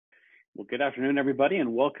Well, good afternoon, everybody,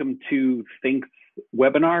 and welcome to thinQ's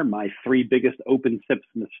webinar, My Three Biggest OpenSIPs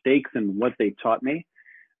Mistakes and What They Taught Me.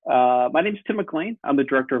 My name is Tim McLean. I'm the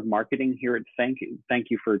Director of Marketing here at thinQ. Thank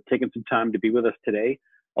you for taking some time to be with us today,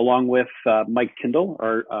 along with Mike Tindall,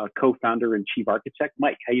 our co-founder and chief architect.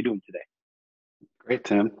 Mike, how you doing today? Great,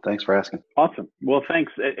 Tim. Thanks for asking. Awesome. Well,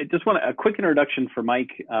 thanks. I just want a quick introduction for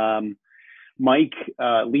Mike. Mike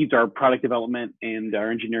leads our product development and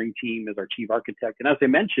our engineering team as our chief architect. And as I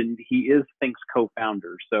mentioned, he is thinQ's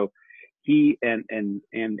co-founder. So he and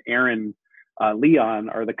Aaron Leon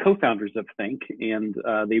are the co-founders of thinQ. And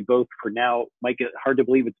they both, for now, Mike, hard to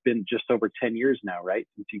believe it's been just over 10 years now, right?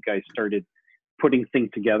 Since you guys started putting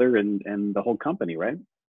thinQ together and the whole company, right?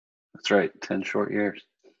 That's right. 10 short years.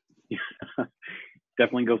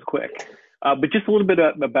 Definitely goes quick. But just a little bit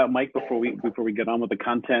about Mike before we get on with the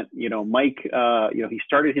content. Mike, he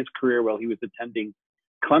started his career while he was attending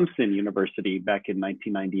Clemson University back in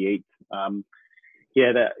 1998.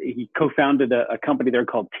 He co-founded a company there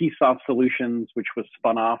called TSoft Solutions, which was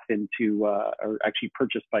spun off into, or actually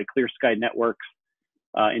purchased by Clear Sky Networks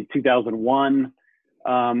in 2001.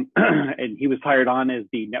 And he was hired on as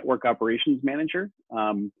the network operations manager.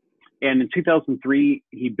 And in 2003,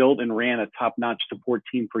 he built and ran a top-notch support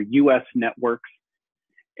team for U.S. networks.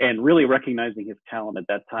 And really recognizing his talent at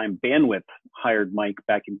that time, Bandwidth hired Mike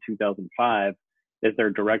back in 2005 as their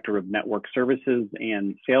director of network services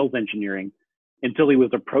and sales engineering until he was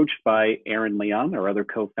approached by Aaron Leon, our other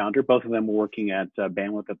co-founder. Both of them were working at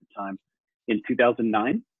Bandwidth at the time in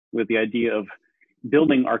 2009 with the idea of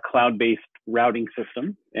building our cloud-based routing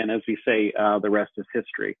system. And as we say, the rest is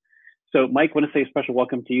history. So Mike, I want to say a special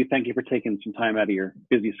welcome to you. Thank you for taking some time out of your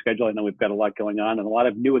busy schedule. I know we've got a lot going on and a lot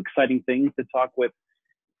of new exciting things to talk with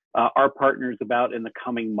our partners about in the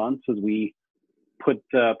coming months as we put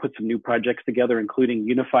some new projects together, including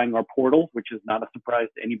unifying our portal, which is not a surprise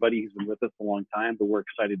to anybody who's been with us a long time, but we're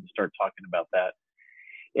excited to start talking about that.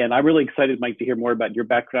 And I'm really excited, Mike, to hear more about your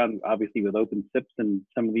background, obviously with OpenSIPs and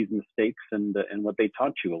some of these mistakes and what they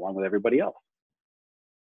taught you along with everybody else.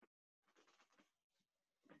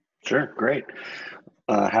 Sure, great.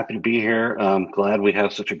 Happy to be here. Glad we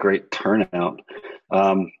have such a great turnout.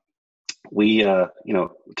 Tim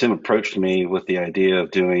approached me with the idea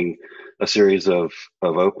of doing a series of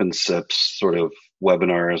OpenSIPs sort of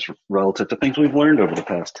webinars relative to things we've learned over the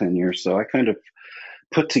past 10 years. So I kind of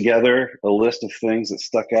put together a list of things that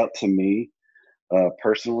stuck out to me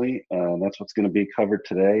personally. That's what's going to be covered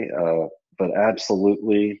today. But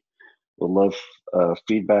absolutely, would love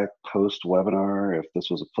feedback post webinar if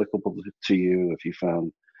this was applicable to you, if you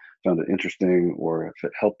found it interesting, or if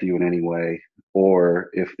it helped you in any way,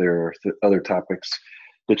 or if there are other topics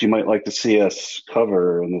that you might like to see us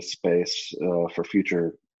cover in this space for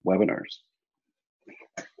future webinars.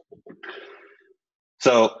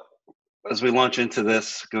 So as we launch into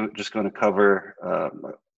this, just going to cover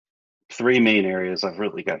three main areas. I've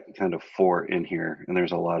really got kind of four in here, and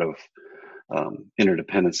there's a lot of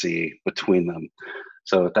interdependency between them.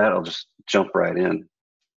 So with that, I'll just jump right in.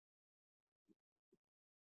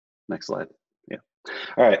 Next slide. Yeah.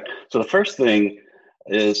 All right. So the first thing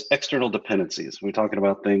is external dependencies. We're talking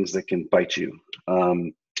about things that can bite you.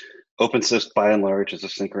 OpenSIPs, by and large, is a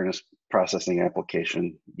synchronous processing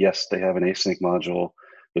application. Yes, they have an async module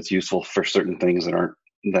that's useful for certain things that aren't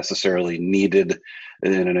necessarily needed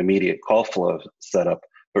in an immediate call flow setup,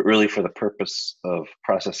 but really for the purpose of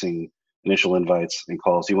processing initial invites and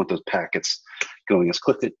calls, you want those packets going as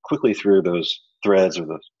quickly through those threads or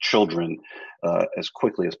the children as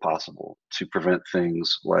quickly as possible to prevent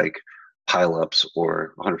things like pileups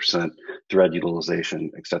or 100% thread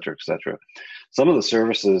utilization, et cetera, et cetera. Some of the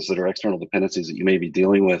services that are external dependencies that you may be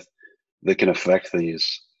dealing with that can affect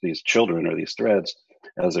these children or these threads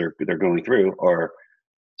as they're going through are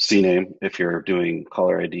CNAME if you're doing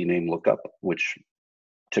caller ID name lookup, which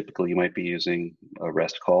typically you might be using a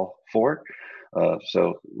REST call for.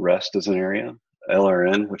 So REST is an area.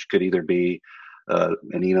 LRN, which could either be an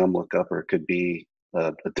enum lookup, or it could be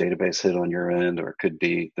a database hit on your end, or it could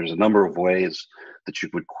be, there's a number of ways that you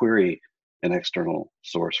would query an external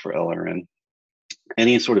source for LRN.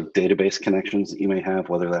 Any sort of database connections that you may have,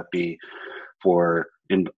 whether that be for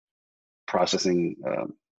in processing,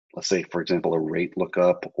 let's say, for example, a rate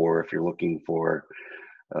lookup, or if you're looking for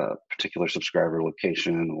a particular subscriber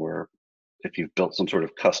location, or if you've built some sort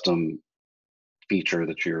of custom feature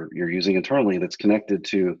that you're using internally that's connected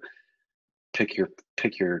to pick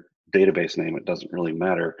your database name. It doesn't really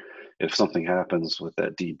matter if something happens with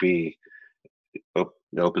that DB. The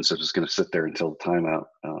OpenSIP is going to sit there until the timeout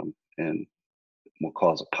and will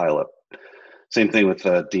cause a pileup. Same thing with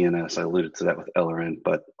DNS. I alluded to that with LRN,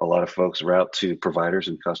 but a lot of folks route to providers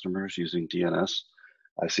and customers using DNS.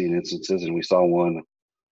 I've seen instances, and we saw one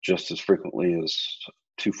just as frequently as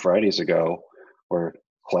 2 Fridays ago, where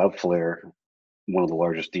Cloudflare, one of the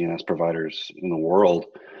largest DNS providers in the world,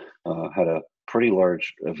 had a pretty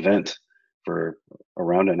large event for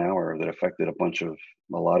around an hour that affected a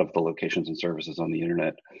lot of the locations and services on the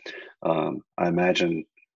internet. I imagine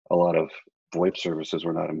a lot of VoIP services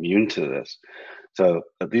were not immune to this. So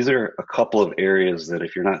these are a couple of areas that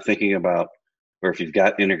if you're not thinking about, or if you've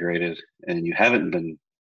got integrated and you haven't been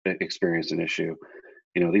experienced an issue,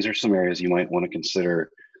 these are some areas you might want to consider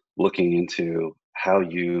looking into how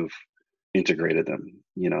you've integrated them.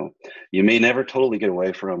 You may never totally get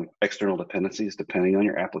away from external dependencies depending on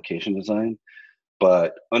your application design,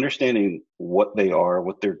 but understanding what they are,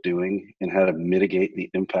 what they're doing, and how to mitigate the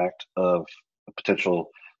impact of a potential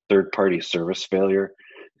third-party service failure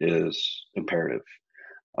is imperative.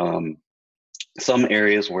 Some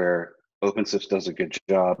areas where OpenSIPs does a good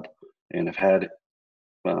job and have had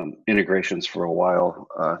integrations for a while,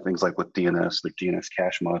 things like with DNS, the DNS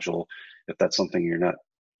cache module, if that's something you're not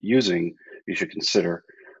using, you should consider.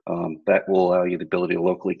 That will allow you the ability to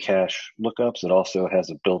locally cache lookups. It also has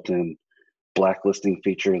a built-in blacklisting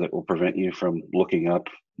feature that will prevent you from looking up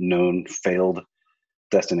known failed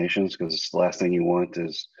destinations, because the last thing you want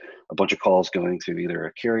is a bunch of calls going to either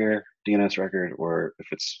a carrier DNS record, or if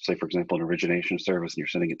it's, say, for example, an origination service and you're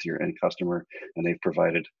sending it to your end customer and they've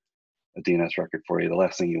provided a DNS record for you. The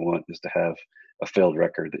last thing you want is to have a failed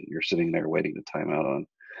record that you're sitting there waiting to time out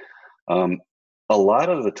on. A lot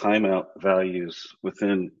of the timeout values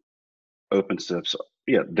within OpenSIPs,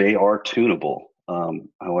 they are tunable.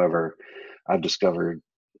 However, I've discovered,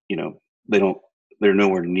 they're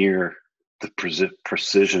nowhere near the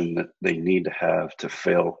precision that they need to have to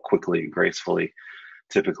fail quickly and gracefully.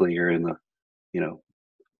 Typically, you're in the,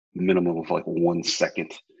 minimum of like 1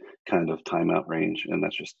 second kind of timeout range, and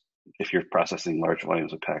that's just, if you're processing large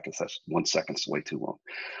volumes of packets, that's 1 second's way too long.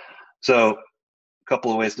 So a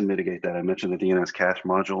couple of ways to mitigate that. I mentioned the DNS cache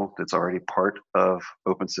module that's already part of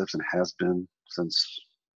OpenSIPs and has been since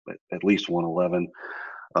at least 1.11,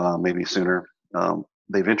 maybe sooner.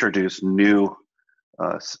 They've introduced new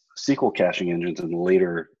SQL caching engines in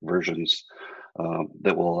later versions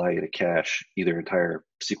that will allow you to cache either entire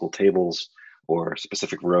SQL tables or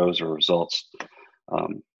specific rows or results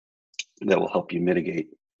that will help you mitigate,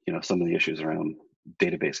 some of the issues around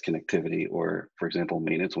database connectivity, or, for example,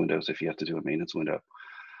 maintenance windows if you have to do a maintenance window.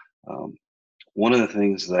 One of the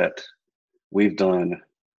things that we've done,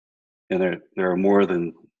 and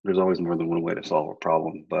there's always more than one way to solve a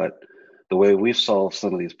problem, but the way we've solved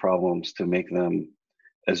some of these problems to make them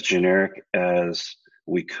as generic as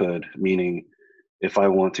we could, meaning if I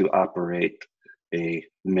want to operate a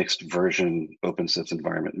mixed version OpenSIPs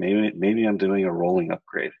environment, maybe I'm doing a rolling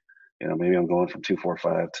upgrade. Maybe I'm going from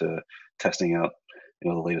 2.4.5 to testing out,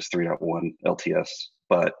 the latest 3.1 LTS,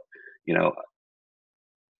 but,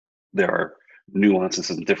 there are nuances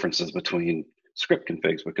and differences between script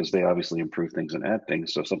configs because they obviously improve things and add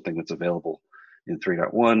things. So something that's available in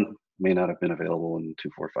 3.1 may not have been available in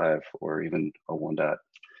 2.4.5 or even a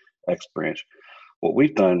 1.x branch. What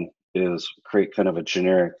we've done is create kind of a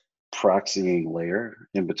generic proxying layer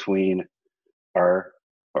in between our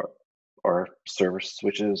service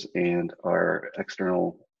switches and our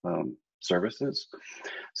external services,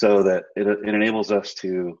 so that it enables us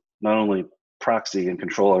to not only proxy and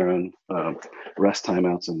control our own REST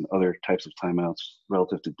timeouts and other types of timeouts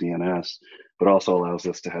relative to DNS, but also allows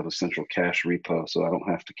us to have a central cache repo, so I don't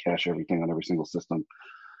have to cache everything on every single system.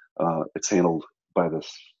 It's handled by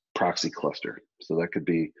this proxy cluster, so that could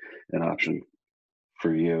be an option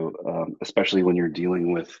for you, especially when you're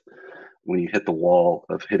dealing with, when you hit the wall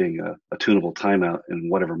of hitting a tunable timeout in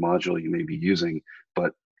whatever module you may be using.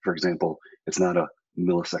 But for example, it's not a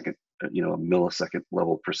millisecond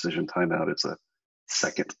level precision timeout. It's a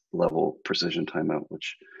second level precision timeout,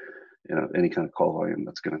 which, any kind of call volume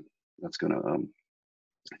that's gonna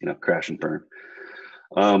crash and burn.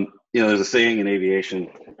 There's a saying in aviation,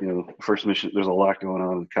 first mission, there's a lot going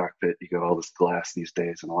on in the cockpit. You got all this glass these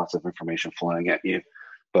days and lots of information flying at you,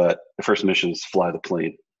 but the first mission is fly the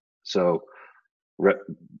plane. So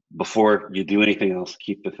before you do anything else,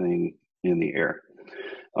 keep the thing in the air.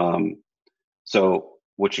 So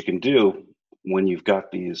what you can do when you've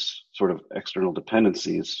got these sort of external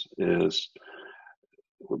dependencies is,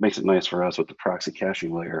 what makes it nice for us with the proxy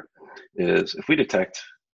caching layer is, if we detect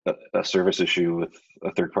a service issue with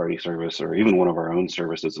a third-party service or even one of our own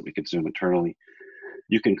services that we consume internally,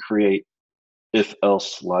 you can create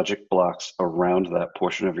if-else logic blocks around that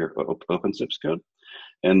portion of your OpenSIPs code,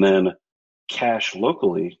 and then cache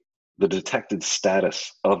locally the detected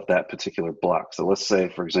status of that particular block. So let's say,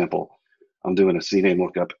 for example, I'm doing a CNAME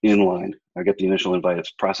lookup inline. I get the initial invite.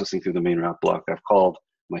 It's processing through the main route block. I've called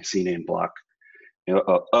my CNAME block. You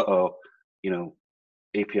know,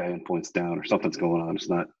 API endpoint's down or something's going on. It's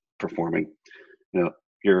not performing. You know,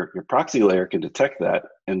 your proxy layer can detect that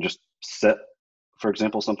and just set, for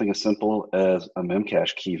example, something as simple as a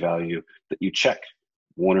memcache key value that you check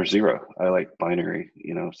 1 or 0. I like binary,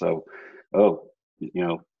 you know, so, you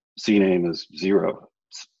know, CNAME is 0,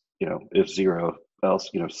 you know, if 0 else,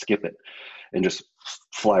 you know, skip it and just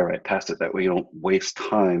fly right past it. That way you don't waste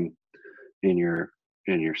time in your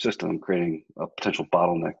system creating a potential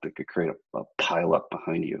bottleneck that could create a pile up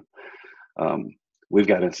behind you. We've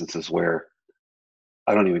got instances where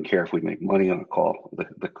I don't even care if we make money on a call.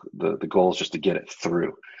 The goal is just to get it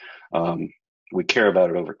through. We care about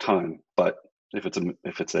it over time, but if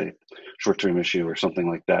it's a short-term issue or something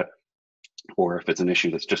like that, or if it's an issue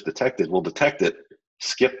that's just detected, we'll detect it,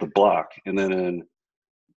 skip the block, and then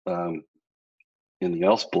in the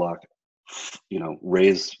else block, you know,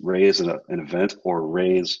 raise an event or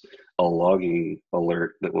raise a logging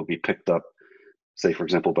alert that will be picked up, say for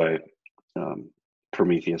example by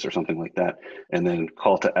Prometheus or something like that, and then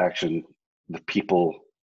call to action the people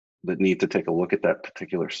that need to take a look at that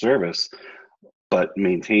particular service, but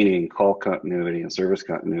maintaining call continuity and service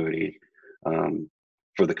continuity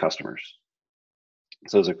for the customers.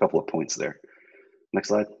 So those are a couple of points there. Next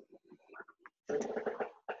slide.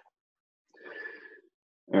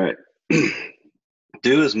 All right.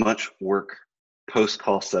 Do as much work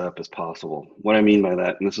post-call setup as possible. What I mean by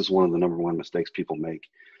that, and this is one of the #1 mistakes people make,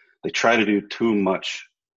 they try to do too much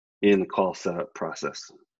in the call setup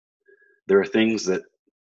process. There are things that,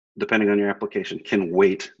 depending on your application, can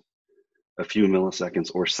wait a few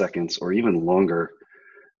milliseconds or seconds or even longer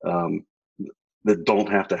that don't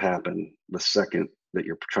have to happen the second that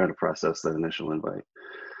you're trying to process that initial invite.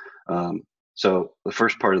 So the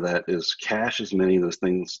first part of that is cache as many of those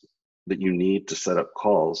things that you need to set up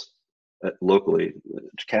calls locally.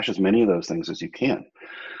 Cache as many of those things as you can.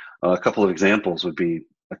 A couple of examples would be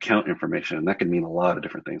account information, and that could mean a lot of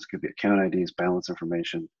different things. It could be account IDs, balance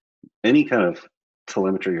information, any kind of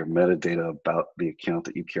telemetry or metadata about the account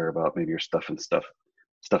that you care about. Maybe you're stuffing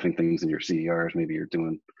things in your CERs. Maybe you're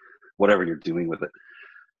doing whatever you're doing with it.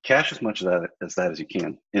 Cache as much of that as you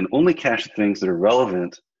can, and only cache things that are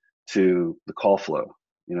relevant to the call flow.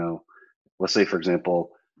 You know, let's say for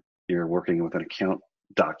example, you're working with an account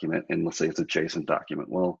document, and let's say it's a JSON document.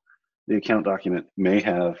 Well, the account document may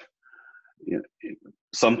have, you know,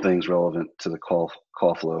 some things relevant to the call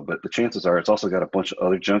flow, but the chances are it's also got a bunch of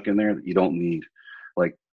other junk in there that you don't need,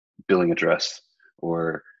 like billing address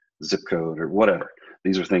or zip code or whatever.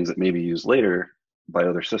 These are things that may be used later by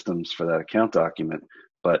other systems for that account document,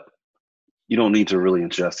 but you don't need to really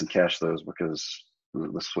ingest and cache those because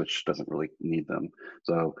the switch doesn't really need them.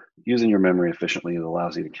 So using your memory efficiently, it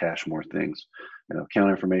allows you to cache more things. You know,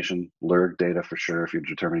 account information, LERG data for sure if you're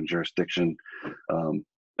determining jurisdiction,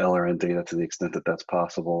 LRN data to the extent that that's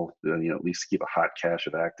possible. You know, at least keep a hot cache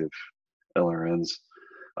of active LRNs.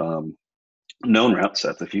 Known route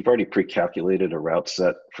sets. If you've already pre-calculated a route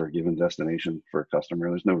set for a given destination for a customer,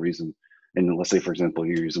 there's no reason. And let's say, for example,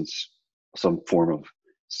 you're using some form of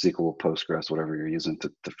SQL, Postgres, whatever you're using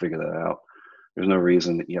to figure that out. There's no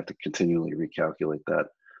reason that you have to continually recalculate that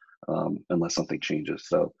unless something changes.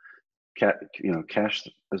 So, cache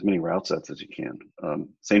as many route sets as you can.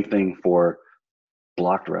 Same thing for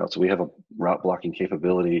blocked routes. We have a route blocking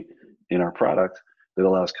capability in our product that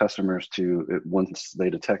allows customers to, once they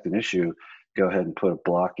detect an issue, go ahead and put a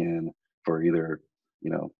block in for either,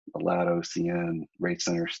 you know, a LATO, CN, rate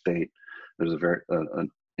center, state. There's an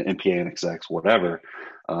NPA, NXX, whatever.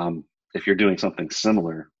 If you're doing something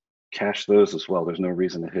similar, cache those as well. There's no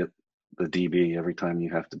reason to hit the DB every time you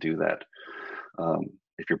have to do that.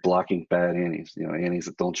 If you're blocking bad annies, you know, annies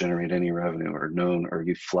that don't generate any revenue or known, or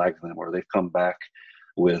you flag them, or they've come back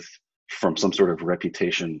from some sort of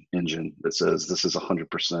reputation engine that says this is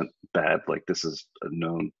 100% bad, like this is a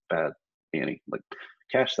known bad annie, like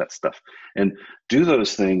cache that stuff and do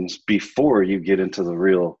those things before you get into the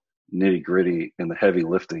real nitty gritty and the heavy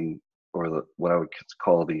lifting, or what I would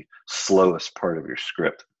call the slowest part of your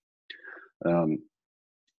script.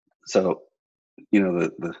 So, you know,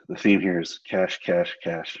 the theme here is cache.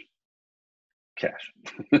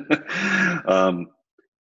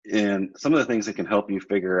 And some of the things that can help you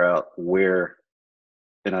figure out where,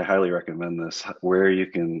 and I highly recommend this, where you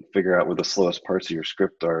can figure out where the slowest parts of your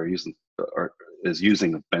script is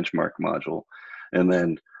using the benchmark module, and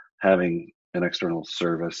then having an external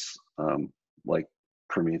service like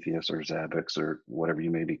Prometheus or Zabbix or whatever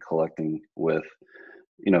you may be collecting with,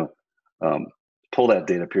 you know, pull that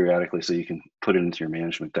data periodically so you can put it into your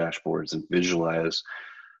management dashboards and visualize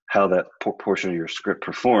how that portion of your script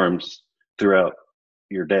performs throughout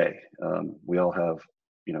your day. We all have,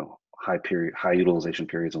 you know, high utilization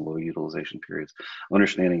periods and low utilization periods.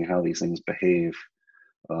 Understanding how these things behave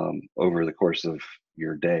over the course of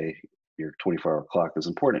your day, your 24-hour clock, is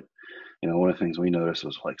important. You know, one of the things we noticed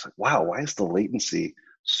was like, wow, why is the latency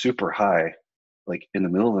super high, like in the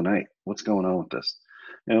middle of the night? What's going on with this?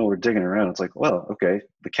 You know, we're digging around. It's like, well, okay,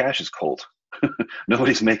 the cache is cold.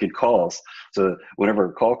 Nobody's making calls. So whenever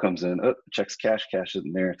a call comes in, checks cache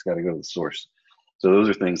isn't there. It's got to go to the source. So those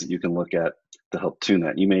are things that you can look at to help tune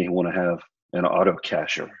that. You may want to have an auto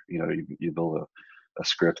cacher. You know, you build a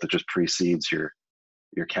script that just precedes your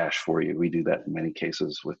cache for you. We do that in many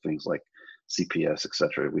cases with things like CPS,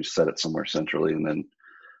 etc. We set it somewhere centrally, and then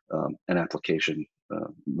an application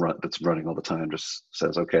that's running all the time just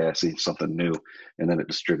says, okay, I see something new, and then it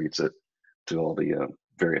distributes it to all the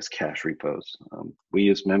various cache repos. We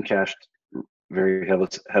use memcached very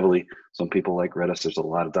heavily. Some people like Redis. There's a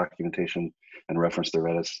lot of documentation and reference to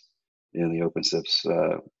Redis in the OpenSIPs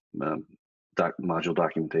module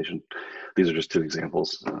documentation. These are just two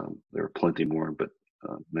examples. There are plenty more, but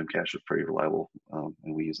memcache is pretty reliable, and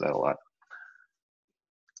we use that a lot.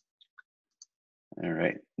 All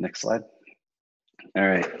right, next slide. All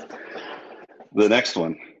right, the next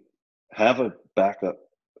one, have a backup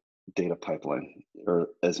data pipeline, or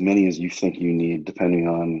as many as you think you need, depending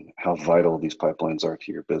on how vital these pipelines are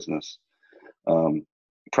to your business.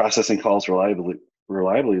 Processing calls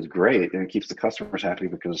reliably is great, and it keeps the customers happy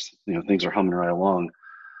because, you know, things are humming right along.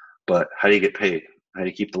 But how do you get paid? How do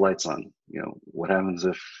you keep the lights on? You know, what happens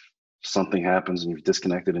if something happens and you've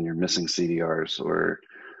disconnected and you're missing CDRs, or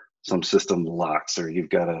some system locks, or you've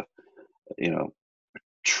got a, you know,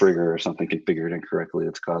 trigger or something configured incorrectly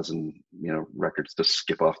that's causing, you know, records to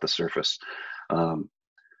skip off the surface.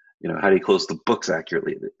 You know, how do you close the books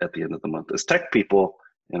accurately at the end of the month? As tech people,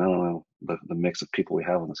 and I don't know the mix of people we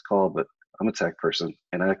have on this call, but I'm a tech person,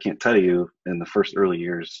 and I can't tell you in the first early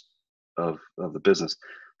years of the business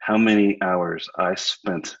how many hours I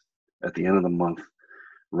spent at the end of the month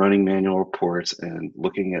running manual reports and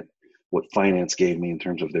looking at what finance gave me in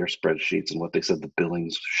terms of their spreadsheets and what they said the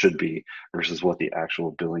billings should be versus what the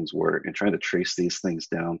actual billings were, and trying to trace these things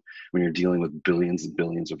down when you're dealing with billions and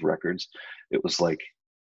billions of records. It was like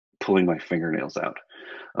pulling my fingernails out.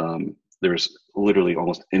 There's literally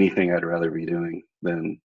almost anything I'd rather be doing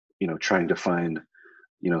than, you know, trying to find,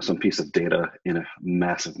 you know, some piece of data in a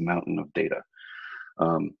massive mountain of data.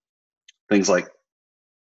 Things like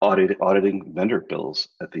auditing vendor bills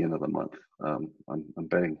at the end of the month. I'm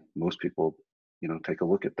betting most people, you know, take a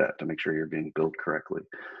look at that to make sure you're being billed correctly.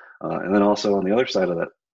 And then also on the other side of that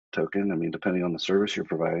token, I mean, depending on the service you're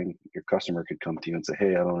providing, your customer could come to you and say,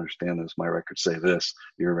 hey, I don't understand this. My records say this,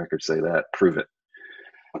 your records say that, prove it.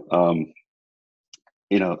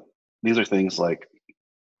 You know, these are things like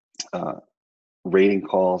rating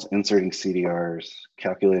calls, inserting CDRs,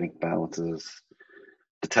 calculating balances,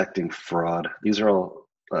 detecting fraud. These are all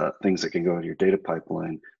things that can go into your data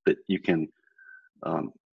pipeline that you can,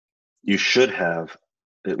 you should have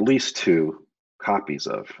at least 2 copies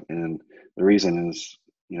of. And the reason is,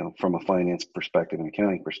 you know, from a finance perspective and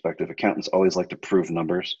accounting perspective, accountants always like to prove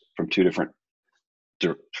numbers from two different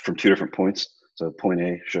points. So point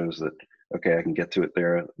A shows that, okay, I can get to it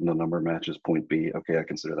there. The number matches point B. Okay, I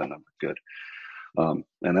consider that number good.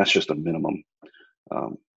 And that's just a minimum.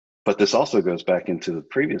 But this also goes back into the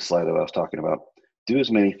previous slide that I was talking about. Do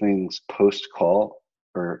as many things post-call,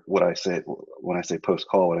 or what I say when I say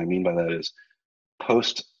post-call, what I mean by that is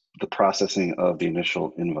post the processing of the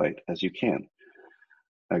initial invite as you can.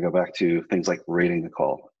 I go back to things like rating the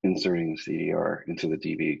call, inserting the CDR into the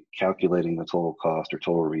DB, calculating the total cost or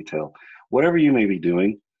total retail. Whatever you may be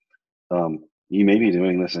doing, you may be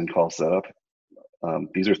doing this in call setup.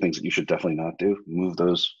 These are things that you should definitely not do. Move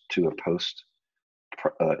those to a post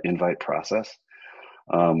invite process,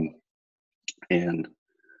 and,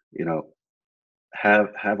 you know,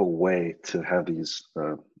 have a way to have these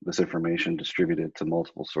this information distributed to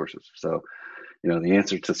multiple sources. So, you know, the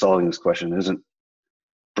answer to solving this question isn't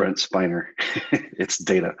Brent Spiner. It's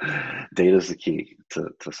data. Data is the key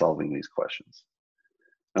to solving these questions.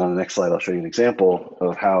 On the next slide, I'll show you an example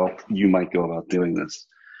of how you might go about doing this.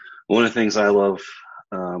 One of the things I love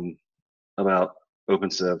about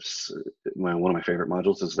OpenSIPs, one of my favorite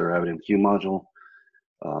modules, is their RabbitMQ module.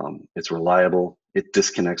 It's reliable. It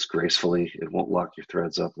disconnects gracefully. It won't lock your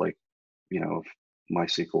threads up like, you know, if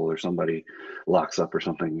MySQL or somebody locks up or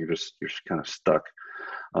something, you're just kind of stuck.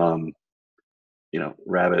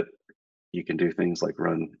 Rabbit, you can do things like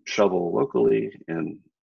run shovel locally and,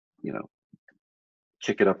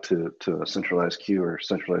 kick it up to a centralized queue or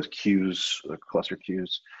centralized queues, cluster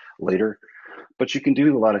queues later. But you can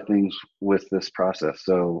do a lot of things with this process.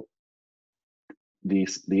 So the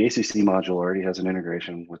ACC module already has an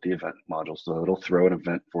integration with the event module, so it'll throw an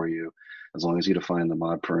event for you as long as you define the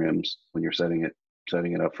mod params when you're setting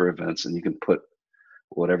it up for events, and you can put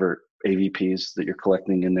whatever AVPs that you're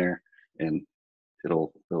collecting in there, and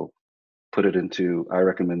it'll put it into. I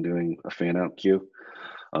recommend doing a fan out queue.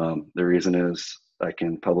 The reason is I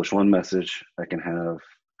can publish one message. I can have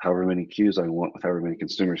however many queues I want with however many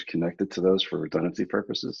consumers connected to those for redundancy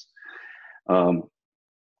purposes. And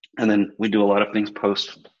then we do a lot of things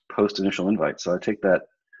post initial invite. So I take that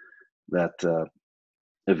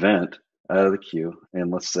event out of the queue,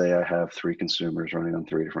 and let's say I have 3 consumers running on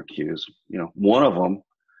 3 different queues. One of them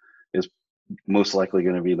is most likely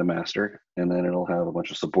going to be the master, and then it'll have a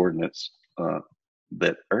bunch of subordinates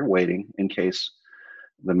that are waiting in case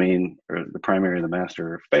the main or the primary of the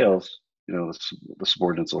master fails. The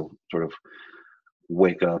subordinates will sort of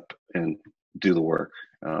wake up and do the work.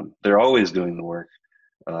 They're always doing the work,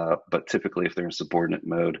 but typically if they're in subordinate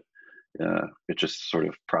mode, it just sort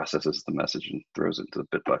of processes the message and throws it into the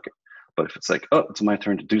bit bucket. But if it's like, oh, it's my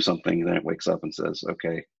turn to do something, then it wakes up and says,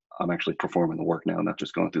 okay, I'm actually performing the work now, not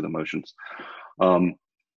just going through the motions.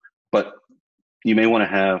 But you may want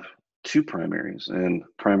to have 2 primaries, and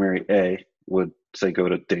primary A would say go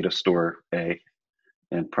to data store A,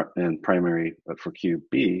 and primary for queue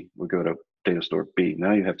B would go to data store B.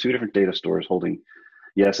 Now you have 2 different data stores holding,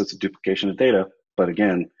 yes, it's a duplication of data, but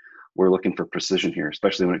again, we're looking for precision here,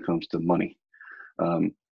 especially when it comes to money.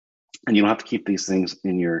 And you don't have to keep these things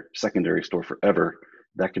in your secondary store forever.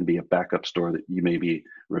 That can be a backup store that you maybe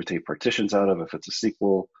rotate partitions out of if it's a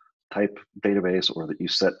SQL type database, or that you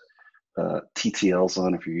set TTLs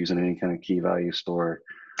on if you're using any kind of key value store.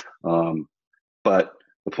 But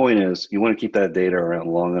the point is, you want to keep that data around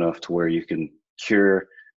long enough to where you can cure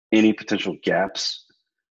any potential gaps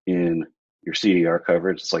in your CDR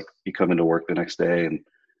coverage. It's like you come into work the next day and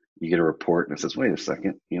you get a report and it says, wait a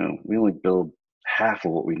second, we only build half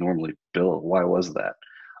of what we normally build. Why was that?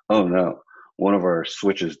 Oh no, one of our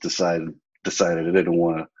switches decided it didn't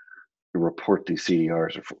want to report these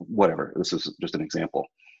CDRs or whatever. This is just an example.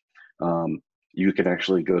 You can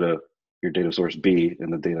actually go to your data source B,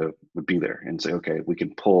 and the data would be there, and say, okay, we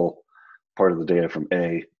can pull part of the data from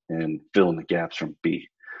A and fill in the gaps from B,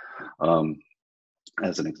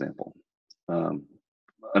 as an example.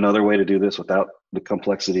 Another way to do this without the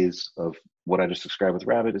complexities of what I just described with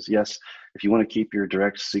Rabbit is, yes, if you want to keep your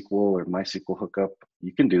direct SQL or MySQL hookup,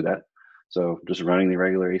 you can do that. So just running the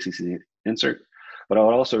regular ACC insert. But I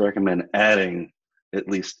would also recommend adding, at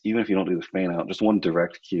least, even if you don't do the fan out, just one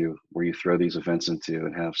direct queue where you throw these events into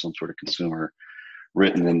and have some sort of consumer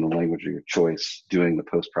written in the language of your choice, doing the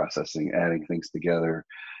post-processing, adding things together,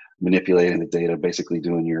 manipulating the data, basically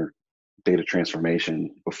doing your data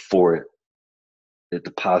transformation before it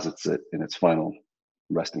deposits it in its final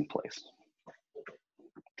resting place.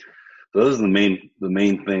 So those are the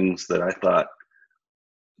main things that I thought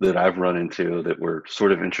that I've run into that were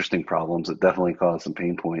sort of interesting problems that definitely caused some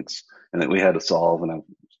pain points and that we had to solve. And I've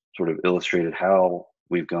sort of illustrated how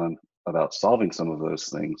we've gone about solving some of those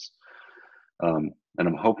things. And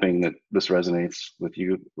I'm hoping that this resonates with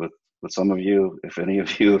you, with some of you. If any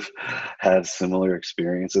of you have had similar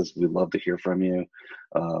experiences, we'd love to hear from you.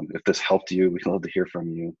 If this helped you, we'd love to hear from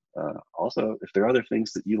you. Also, if there are other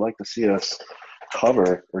things that you'd like to see us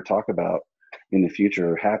cover or talk about in the future,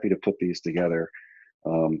 we're happy to put these together.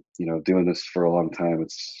 Doing this for a long time,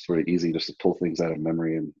 it's sort of easy just to pull things out of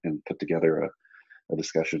memory and put together a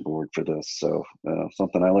discussion board for this. So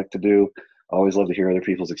something I like to do. I always love to hear other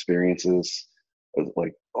people's experiences.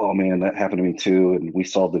 Like, oh man, that happened to me too, and we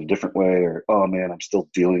solved it a different way, or oh man, I'm still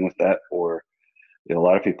dealing with that. Or a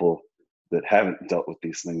lot of people that haven't dealt with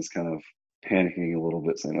these things kind of panicking a little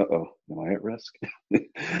bit, saying, uh-oh, am I at risk?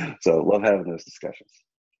 So love having those discussions.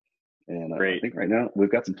 And I think right now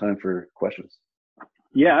we've got some time for questions.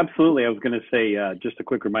 Yeah, absolutely. I was going to say, just a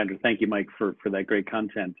quick reminder. Thank you, Mike, for that great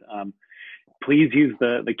content. Please use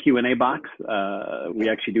the Q&A box. We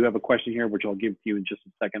actually do have a question here, which I'll give to you in just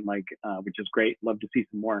a second, Mike, which is great. Love to see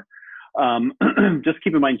some more. Just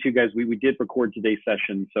keep in mind, too, guys, we did record today's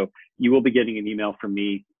session, so you will be getting an email from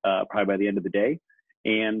me probably by the end of the day.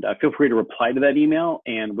 And feel free to reply to that email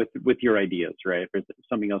and with your ideas, right? If there's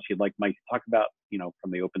something else you'd like Mike to talk about,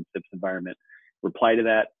 from the OpenSIPs environment, reply to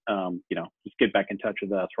that. Just get back in touch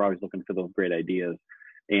with us. We're always looking for those great ideas.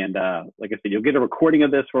 And like I said, you'll get a recording of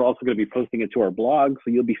this. We're also going to be posting it to our blog, so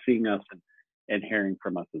you'll be seeing us and hearing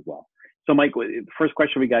from us as well. So Mike, the first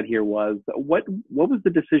question we got here was, what was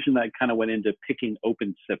the decision that kind of went into picking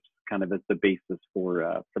OpenSIPs kind of as the basis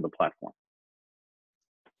for the platform?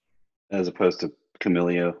 As opposed to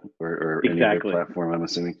Camillio or any other platform, I'm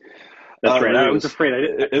assuming. That's right. Really I was afraid.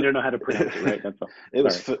 I didn't know how to pronounce it, right? That's all.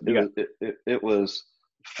 It was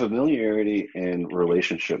familiarity and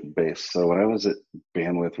relationship based. So when I was at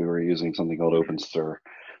Bandwidth, we were using something called OpenSIR,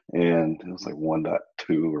 and it was like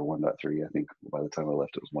 1.2 or 1.3. I think by the time I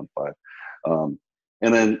left, it was 1.5.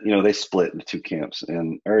 And then, they split into two camps,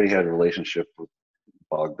 and I already had a relationship with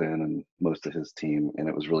Bogdan and most of his team, and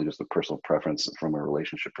it was really just a personal preference from a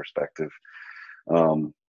relationship perspective.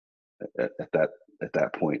 At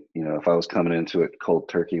that point, if I was coming into it cold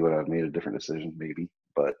turkey, would I have made a different decision? Maybe,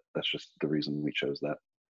 but that's just the reason we chose that.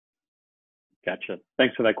 Gotcha.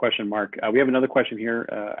 Thanks for that question, Mark. We have another question here.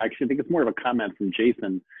 Actually, I think it's more of a comment from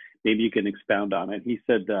Jason. Maybe you can expound on it. He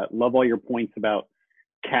said, love all your points about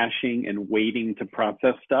caching and waiting to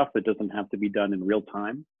process stuff that doesn't have to be done in real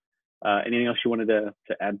time. Anything else you wanted to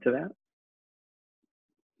add to that?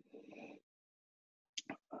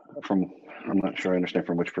 I'm not sure I understand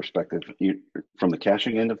from which perspective. From the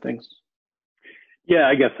caching end of things? Yeah,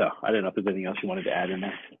 I guess so. I don't know if there's anything else you wanted to add in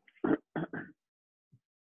there.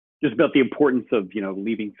 Just about the importance of,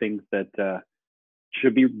 leaving things that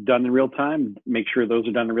should be done in real time, make sure those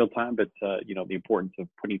are done in real time, but, the importance of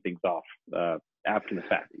putting things off after the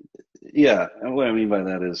fact. Yeah, and what I mean by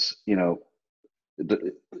that is,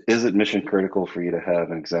 is it mission critical for you to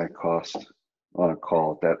have an exact cost on a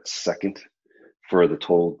call at that second for the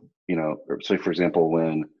total, say for example,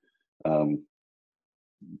 when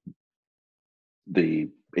the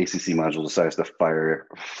ACC module decides to fire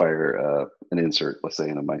an insert, let's say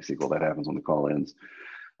in a MySQL, that happens when the call ends.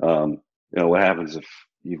 What happens if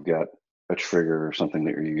you've got a trigger or something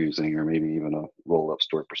that you're using, or maybe even a roll-up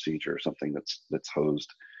stored procedure or something that's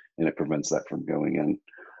hosed, and it prevents that from going in.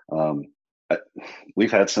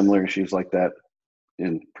 We've had similar issues like that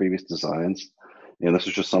in previous designs, and this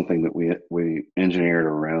is just something that we engineered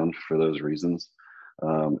around for those reasons.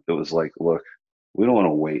 It was like, look, we don't want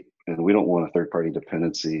to wait, and we don't want a third-party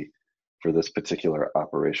dependency for this particular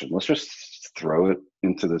operation. Let's just throw it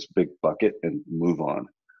into this big bucket and move on.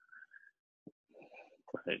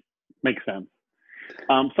 Right, makes sense.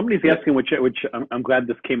 Somebody's asking, which I'm glad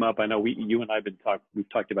this came up. I know you and I we've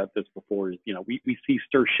talked about this before. We see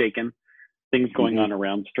stir shaken, things going on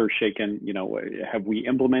around stir shaken. Have we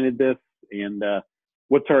implemented this, and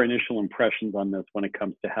what's our initial impressions on this when it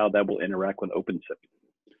comes to how that will interact with OpenSIP?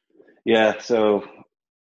 Yeah, so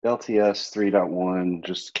LTS 3.1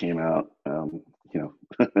 just came out.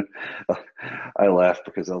 I laugh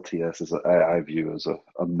because LTS is I view as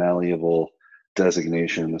a malleable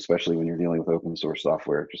designation, especially when you're dealing with open source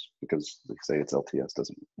software. Just because they say it's LTS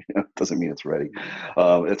doesn't mean it's ready.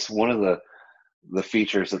 It's one of the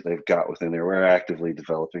features that they've got within there. We're actively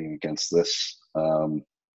developing against this,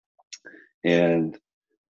 and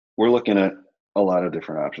we're looking at a lot of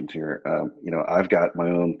different options here. I've got my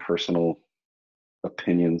own personal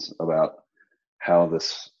opinions about how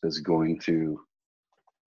this is going to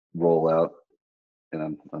roll out,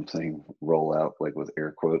 and I'm saying roll out like with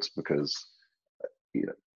air quotes, because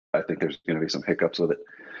I think there's going to be some hiccups with it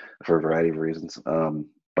for a variety of reasons.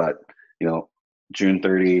 But June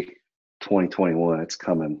 30, 2021, it's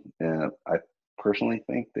coming, and I personally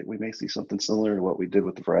think that we may see something similar to what we did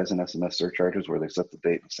with the Verizon SMS surcharges, where they set the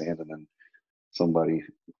date in sand, and then somebody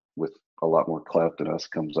with a lot more clout than us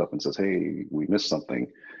comes up and says, hey, we missed something,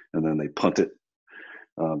 and then they punt it.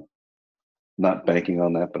 Not banking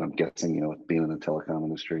on that, but I'm guessing, being in the telecom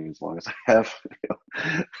industry as long as I have,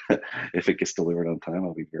 if it gets delivered on time,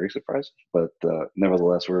 I'll be very surprised. But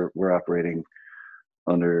nevertheless, we're operating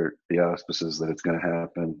under the auspices that it's going to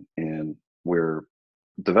happen, and we're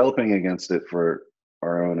developing against it for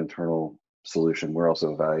our own internal solution. We're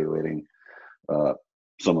also evaluating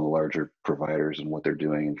some of the larger providers and what they're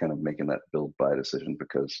doing, and kind of making that build buy decision,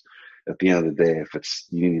 because at the end of the day, if it's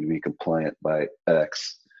you need to be compliant by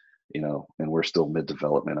X, and we're still mid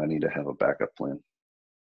development, I need to have a backup plan.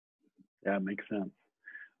 Yeah, makes sense.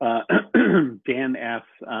 Dan asks,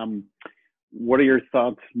 what are your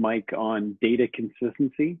thoughts, Mike, on data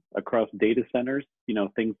consistency across data centers?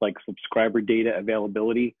 Things like subscriber data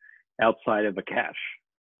availability outside of a cache.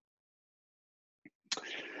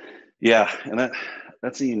 Yeah, and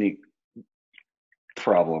that's a unique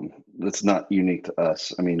problem. That's not unique to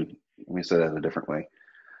us. I mean, let me say that a different way.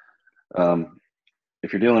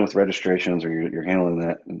 If you're dealing with registrations, or you're handling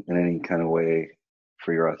that in any kind of way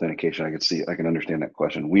for your authentication, I can understand that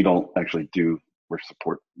question. We don't actually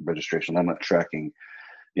support registration. I'm not tracking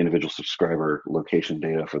individual subscriber location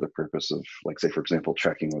data for the purpose of, like, say, for example,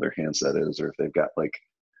 tracking where their handset is, or if they've got like,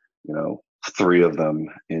 3 of them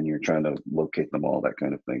and you're trying to locate them all, that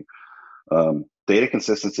kind of thing. Data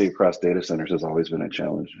consistency across data centers has always been a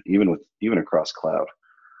challenge, even across cloud.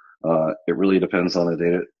 It really depends on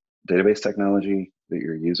the database technology that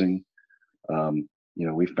you're using.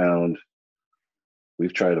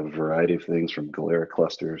 We've tried a variety of things, from Galera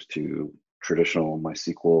clusters to traditional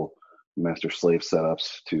MySQL master-slave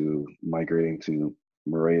setups, to migrating to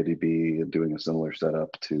MariaDB and doing a similar setup,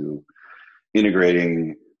 to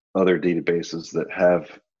integrating other databases that have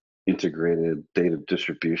integrated data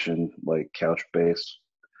distribution like Couchbase.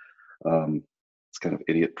 It's kind of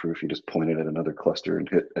idiot-proof. You just point it at another cluster and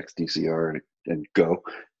hit XDCR and go.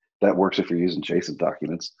 That works if you're using JSON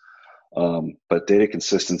documents. But data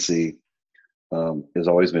consistency has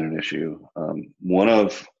always been an issue. One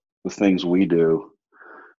of the things we do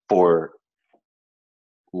for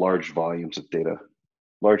large volumes of data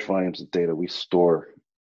we store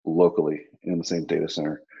locally in the same data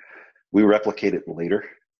center. We replicate it later,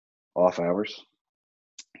 off hours.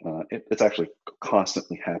 It's actually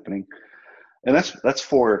constantly happening. And that's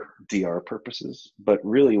for DR purposes, but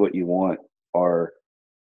really what you want are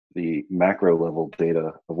the macro level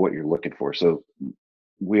data of what you're looking for. So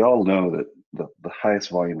we all know that the highest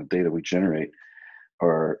volume of data we generate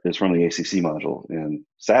is from the ACC module. And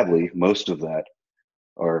sadly, most of that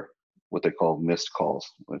are what they call missed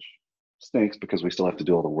calls, which stinks because we still have to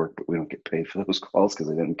do all the work, but we don't get paid for those calls because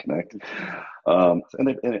they didn't connect. And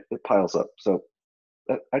it piles up. So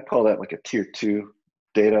I'd call that like a tier 2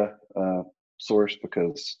 data source,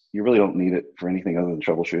 because you really don't need it for anything other than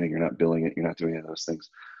troubleshooting. You're not billing it. You're not doing any of those things.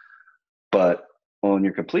 But on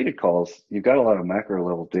your completed calls, you've got a lot of macro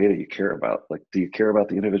level data you care about. Like, do you care about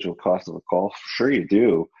the individual cost of a call? Sure you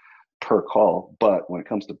do, per call. But when it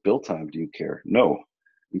comes to build time, do you care? No.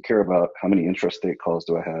 You care about how many intrastate calls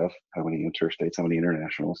do I have, how many interstates, how many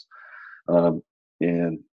internationals.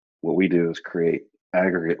 And what we do is create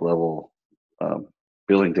aggregate level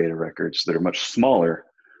billing data records that are much smaller,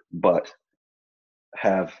 but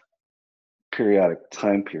have periodic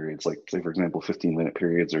time periods, like, say, for example, 15-minute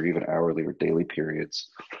periods, or even hourly or daily periods,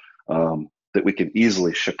 that we can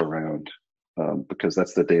easily ship around, because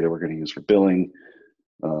that's the data we're going to use for billing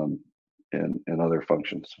and other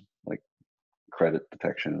functions like credit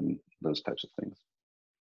detection and those types of things.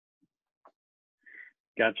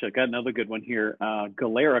 Gotcha. Got another good one here.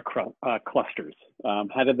 Galera clusters.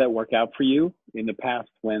 How did that work out for you in the past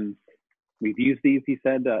when we've used these? He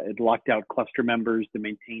said it locked out cluster members to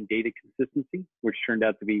maintain data consistency, which turned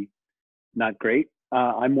out to be not great.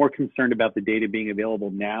 I'm more concerned about the data being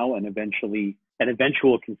available now and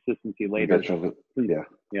eventual consistency later.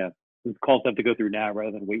 Yeah. Since calls have to go through now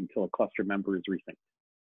rather than wait until a cluster member is resynced.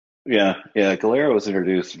 Yeah. Galera was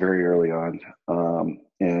introduced very early on,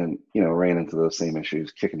 and ran into those same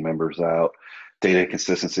issues, kicking members out, data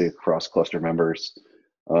consistency across cluster members.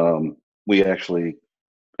 We actually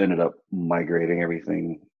ended up migrating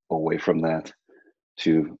everything away from that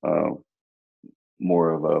to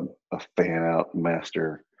more of a fan out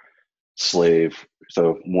master slave.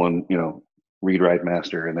 So one, read write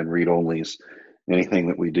master, and then read onlys. Anything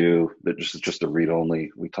that we do that just a read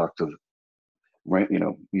only, we talk to, right,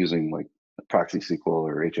 using like proxy SQL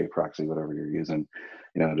or HA proxy, whatever you're using,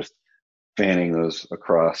 just fanning those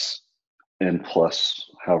across n plus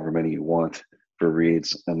however many you want for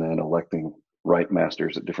reads, and then electing write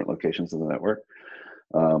masters at different locations in the network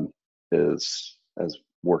has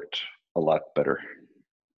worked a lot better.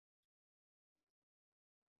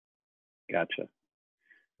 Gotcha.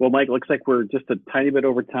 Well, Mike, looks like we're just a tiny bit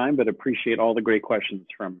over time, but appreciate all the great questions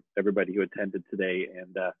from everybody who attended today.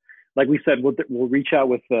 And like we said, we'll reach out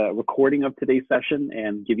with a recording of today's session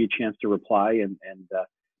and give you a chance to reply and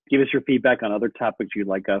give us your feedback on other topics you'd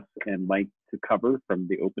like us and Mike to cover from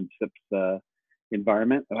the OpenSIPs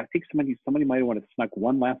environment. And I think somebody might want to snuck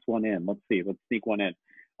one last one in. Let's sneak one in.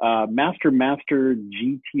 Master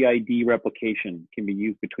GTID replication can be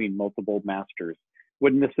used between multiple masters.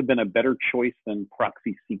 Wouldn't this have been a better choice than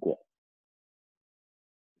proxy SQL?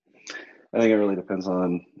 I think it really depends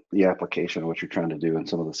on the application, what you're trying to do in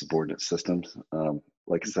some of the subordinate systems.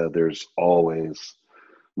 Like I said, there's always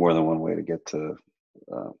more than one way to get to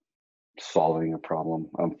solving a problem.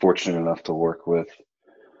 I'm fortunate enough to work with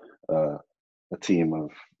a team of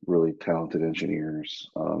really talented engineers,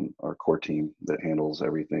 our core team that handles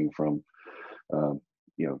everything from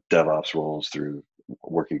DevOps roles through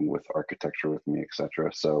working with architecture with me, etc.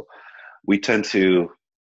 So we tend to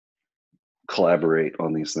collaborate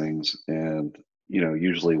on these things, and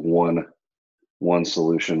usually one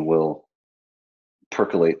solution will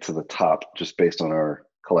percolate to the top just based on our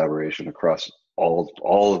collaboration across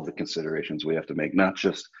all of the considerations we have to make, not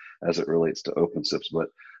just as it relates to OpenSIPs, but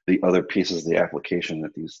the other pieces of the application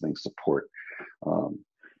that these things support.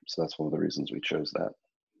 So that's one of the reasons we chose that.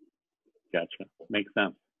 Gotcha. Makes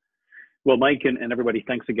sense. Well, Mike and everybody,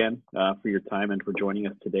 thanks again for your time and for joining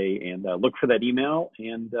us today. And look for that email,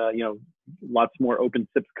 and lots more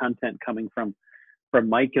OpenSIPs content coming from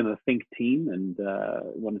Mike and the Think team. And I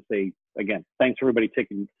want to say again, thanks for everybody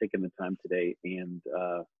taking the time today. And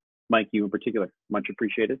Mike, you in particular, much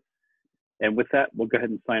appreciated. And with that, we'll go ahead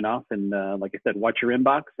and sign off. And like I said, watch your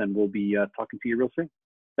inbox, and we'll be talking to you real soon.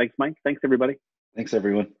 Thanks, Mike. Thanks, everybody. Thanks,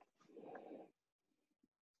 everyone.